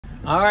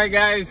All right,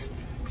 guys,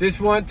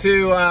 just want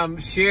to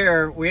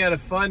share, we had a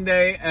fun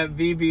day at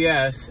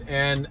VBS,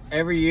 and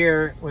every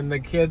year when the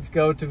kids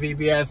go to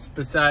VBS,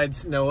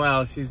 besides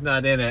Noelle, she's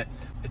not in it,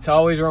 it's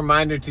always a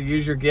reminder to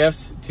use your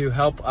gifts to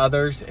help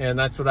others, and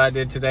that's what I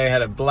did today. I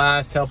had a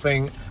blast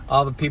helping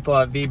all the people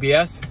at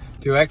VBS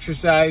to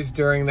exercise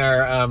during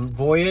their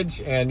voyage,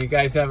 and you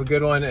guys have a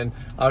good one, and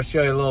I'll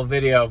show you a little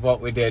video of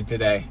what we did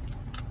today.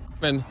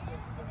 Good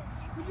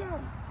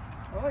job.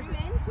 I like it.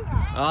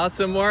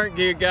 Awesome work,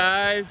 you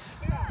guys.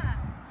 Good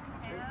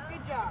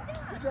job.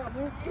 Good job,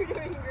 Luke. You're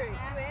doing great.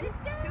 2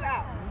 in, 2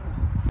 out.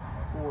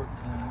 14.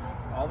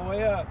 All the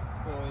way up,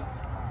 boy.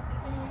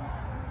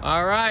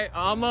 All right,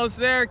 almost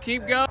there.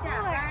 Keep going. 4,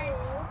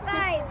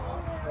 5,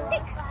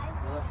 6,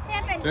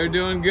 7. They're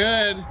doing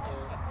good. 9.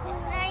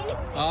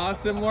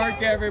 Awesome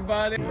work,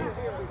 everybody.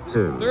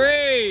 2,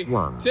 3,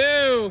 1,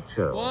 2,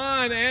 show.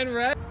 1, and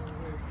ready.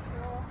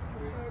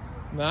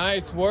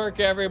 Nice work,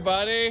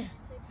 everybody.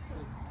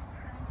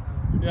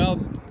 Yo,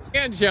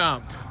 and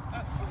jump.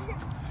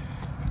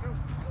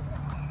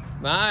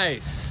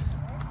 Nice.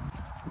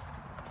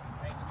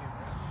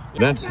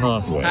 That's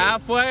halfway.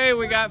 Halfway,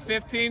 we got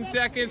 15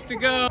 seconds to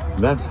go.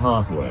 That's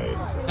halfway.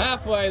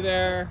 Halfway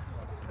there.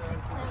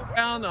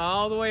 Down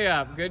all the way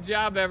up. Good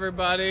job,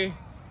 everybody.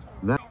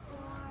 That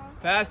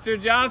Pastor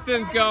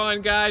Johnson's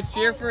going, guys.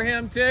 Cheer for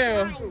him, too.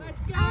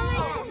 Let's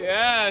go.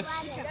 Yes.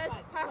 Yes,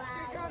 Pastor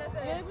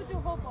Jonathan.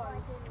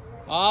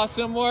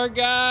 Awesome work,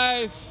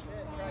 guys.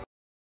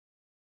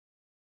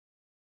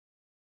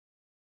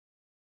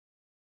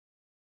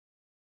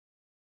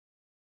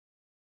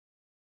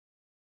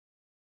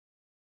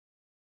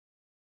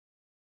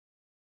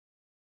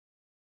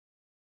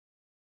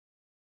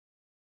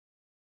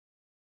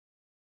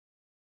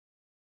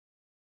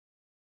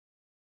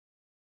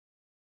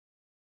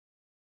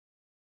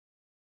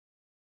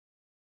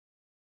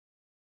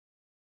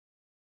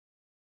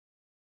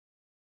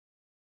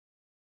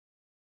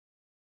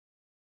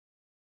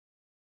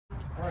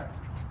 All right.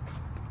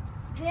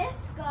 This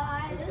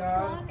God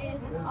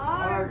is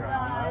our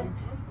God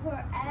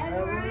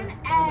forever and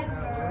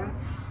ever.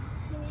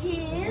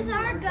 He is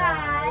our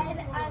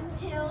guide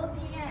until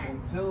the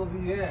end. Until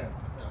the end.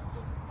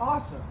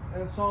 Awesome.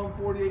 And Psalm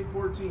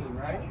 48:14,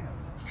 right?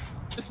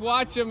 Just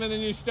watch them and then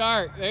you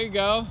start. There you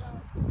go.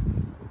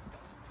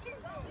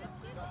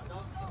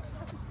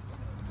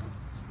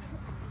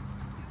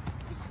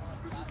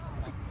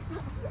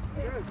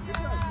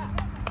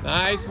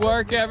 Nice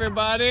work,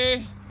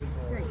 everybody.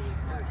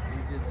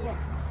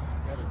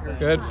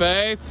 Good,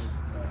 Faith.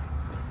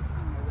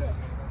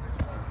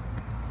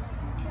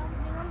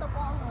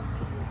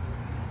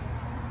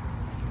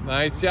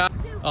 Nice job.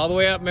 All the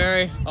way up,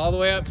 Mary. All the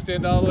way up.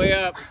 Stand all the way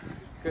up.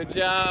 Good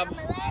job.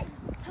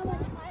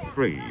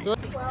 3, 12,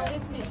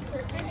 15,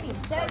 16,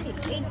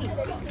 17, 18,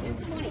 19,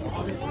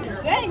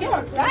 20. Dang,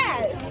 you're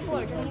fast.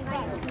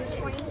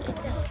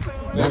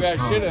 Maybe I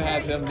should have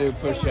had them do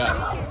push-ups.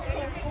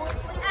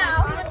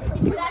 Ow.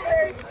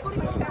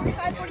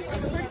 45,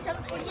 46,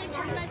 47, 48,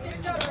 49,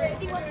 50,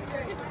 51.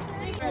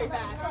 Very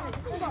fast.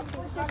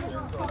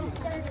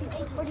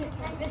 14,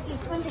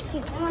 15,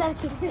 16,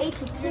 17,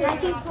 18,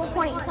 19,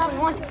 20,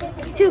 21,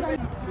 2.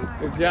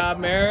 Good job,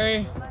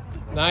 Mary.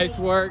 Nice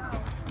work.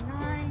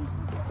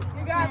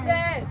 You got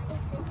this.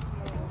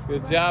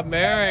 Good job,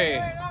 Mary.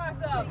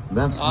 Awesome.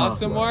 that's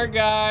Awesome halfway. work,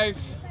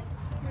 guys.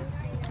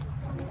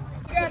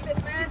 You got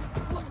this, man.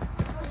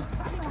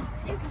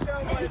 Show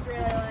them what it's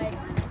really like.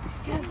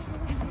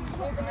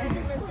 Leave the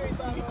magic mystery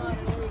bottle on.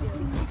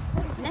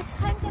 Next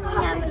time we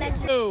have the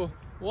next 2,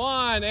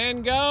 1,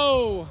 and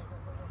go.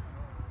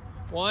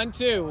 1,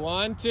 2,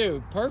 1,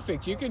 2.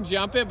 Perfect. You can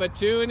jump it, but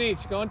 2 in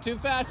each. Going too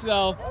fast,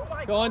 though.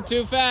 Going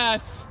too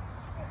fast.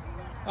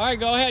 All right,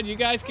 go ahead. You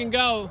guys can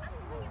go.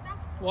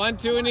 1,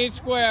 2 in each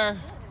square.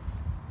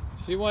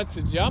 She wants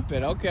to jump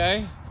it.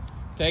 Okay.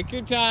 Take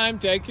your time.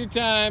 Take your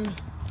time.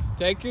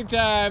 Take your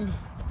time.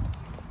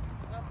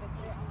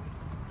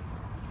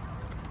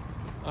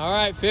 All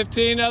right,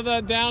 15 of the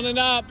down and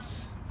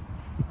ups.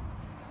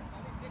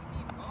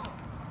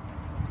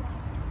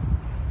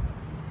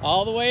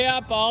 All the way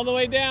up, all the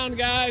way down,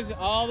 guys.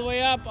 All the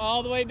way up,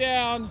 all the way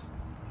down.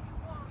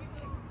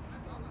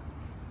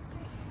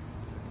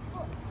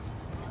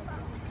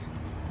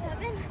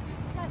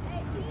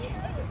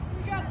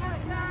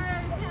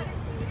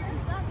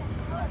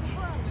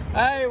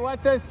 Hey,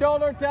 what the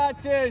shoulder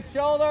touches?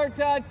 Shoulder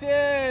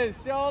touches.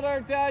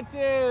 Shoulder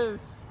touches.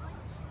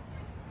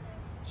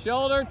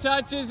 Shoulder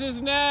touches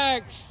is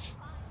next.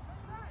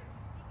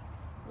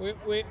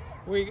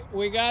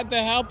 We got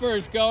the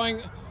helpers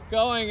going,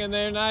 and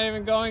they're not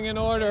even going in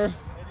order.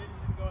 They didn't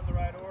even go in the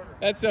right order.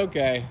 That's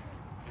okay.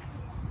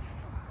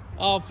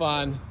 All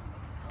fun.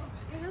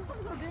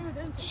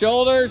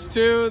 Shoulders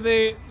to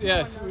the,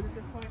 yes,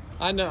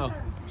 I know.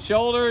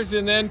 Shoulders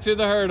and then to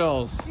the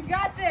hurdles. You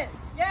got this.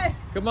 Yes.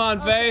 Come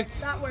on, Faith.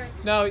 That works.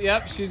 No,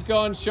 yep, she's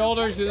going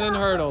shoulders and then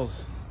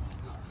hurdles.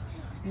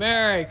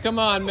 Mary, come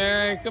on,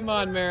 Mary. Come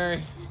on,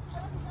 Mary.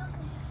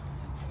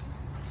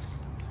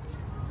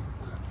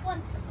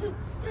 1, 2,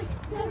 3,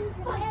 4,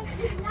 5,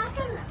 6,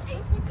 7, 8,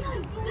 9,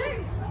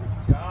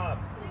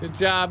 Good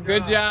job,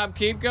 good job.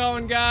 Keep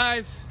going,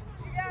 guys.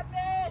 You got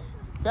this.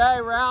 Okay,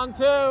 round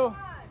two.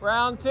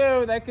 Round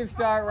two. They can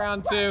start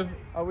round two.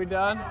 Are we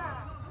done?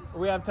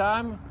 We have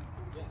time?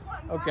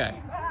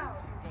 Okay.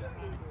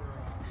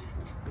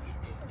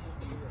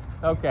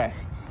 Okay.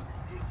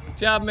 Good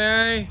job,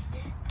 Mary.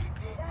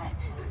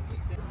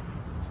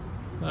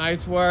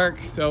 Nice work.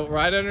 So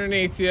right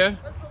underneath you.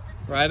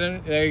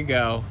 There you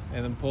go.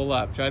 And then pull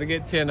up. Try to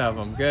get 10 of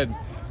them. Good.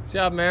 Good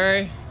job,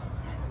 Mary.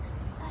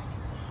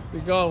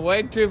 You're going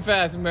way too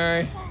fast,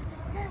 Mary.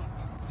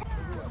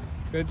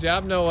 Good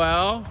job,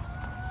 Noelle.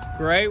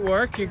 Great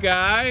work, you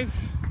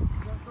guys.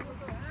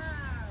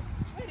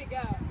 Way to go.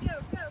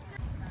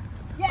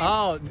 Yes.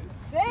 Oh,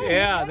 Dang,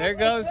 yeah, there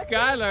goes sister.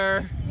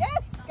 Skylar.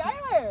 Yes,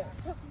 Skylar.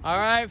 All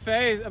right,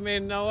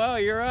 Noelle,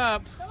 you're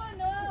up. Come on,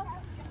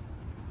 Noel.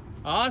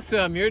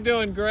 Awesome, you're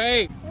doing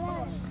great.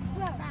 11,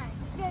 12,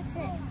 5,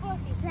 6,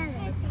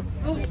 7,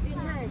 8,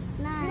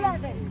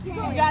 9, 10. You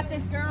got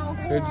this, girls.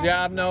 Good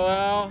job,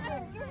 Noelle.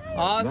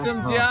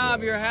 Awesome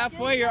job, you're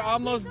halfway, you're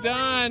almost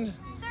done.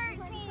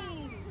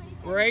 13.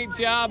 Great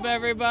job,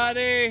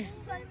 everybody.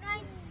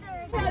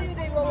 Tell you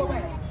they roll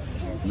away.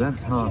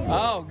 That's halfway.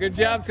 Oh, good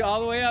job,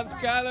 all the way up,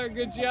 Skylar,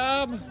 good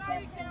job.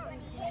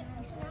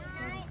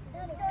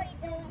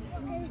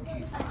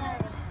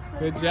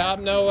 Good job,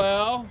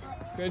 Noelle.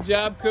 Good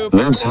job, Cooper.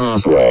 That's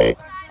halfway.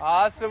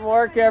 Awesome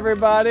work,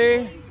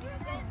 everybody.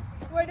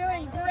 We're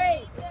doing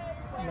great.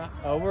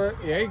 Over,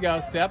 there you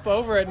go, step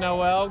over it,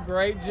 Noelle.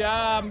 Great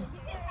job.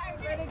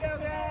 Way to go,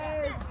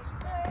 guys.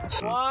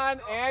 One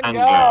and And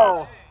go.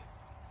 go.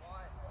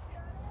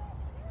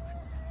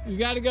 You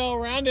got to go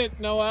around it,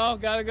 Noelle.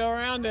 Got to go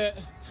around it.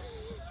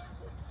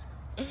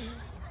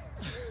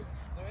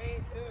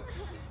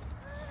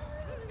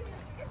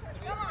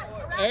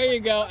 There you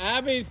go.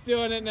 Abby's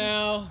doing it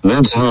now.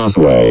 That's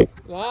halfway.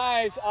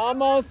 Nice.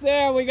 Almost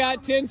there. We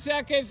got 10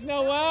 seconds,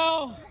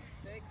 Noelle.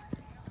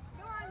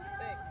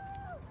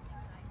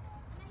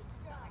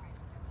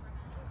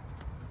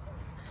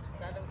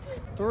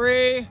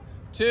 3,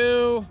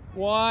 2,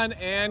 1,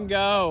 and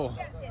go.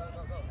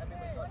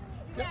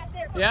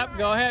 Yep,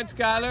 go ahead,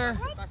 Skylar.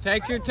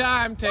 Take your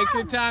time. Take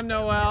your time,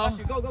 Noelle.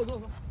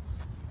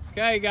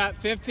 Okay, you got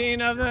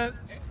 15 of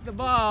the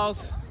balls.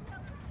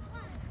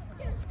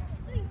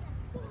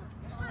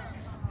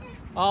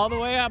 All the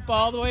way up,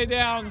 all the way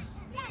down.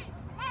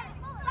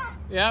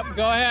 Yep,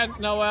 go ahead,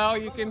 Noelle.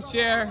 You can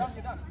share.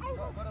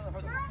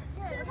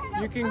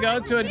 You can go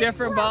to a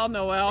different ball,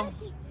 Noelle.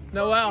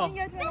 Noelle.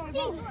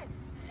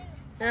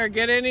 Here,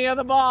 get any of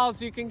the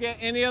balls. You can get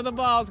any of the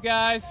balls,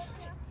 guys.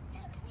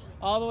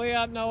 All the way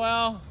up,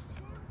 Noelle.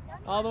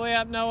 All the way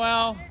up,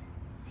 Noelle.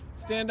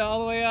 Stand all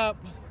the way up.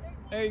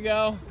 There you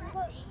go.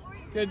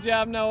 Good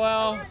job,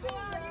 Noelle.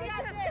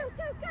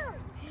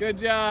 Good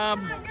job.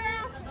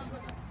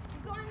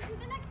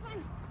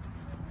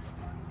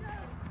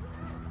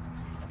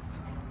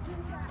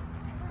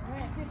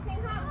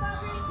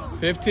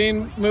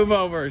 15 move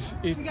overs.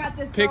 You got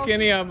this, pick girls.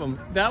 any of them.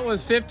 That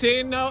was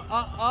 15. No.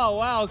 Oh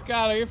wow,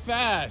 Skylar, you're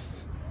fast.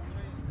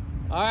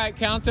 All right,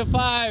 count to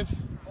 5.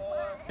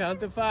 Count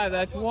to 5.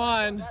 That's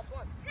 1.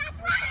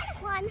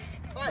 1.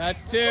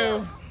 That's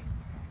 2.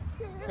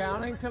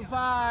 Counting to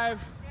 5.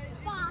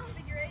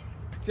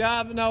 Good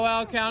job,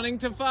 Noelle. Counting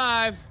to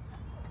 5.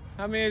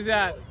 How many is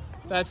that?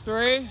 That's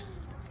 3.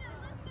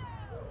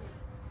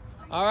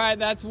 All right,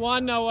 that's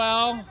 1,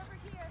 Noelle.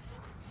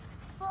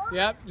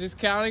 Yep, just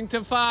counting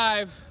to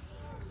 5.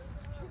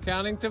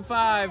 Counting to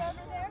 5.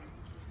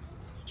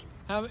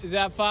 Is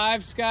that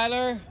 5,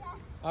 Skylar?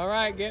 All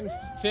right, getting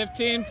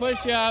 15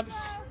 push-ups.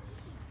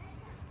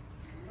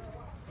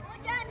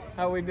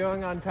 How are we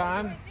doing on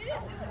time?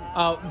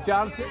 Oh,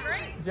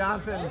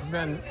 Jonathan's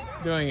been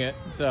doing it,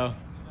 so.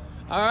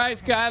 All right,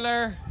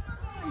 Skylar.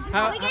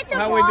 How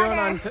are we doing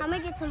on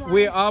time?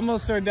 We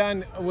almost are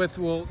done with,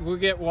 we'll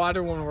get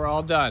water when we're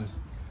all done.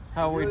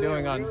 How are we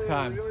doing on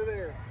time?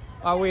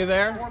 Are we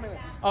there? 4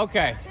 minutes.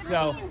 Okay,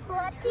 so.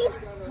 14,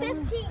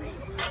 15.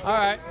 All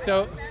right,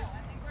 so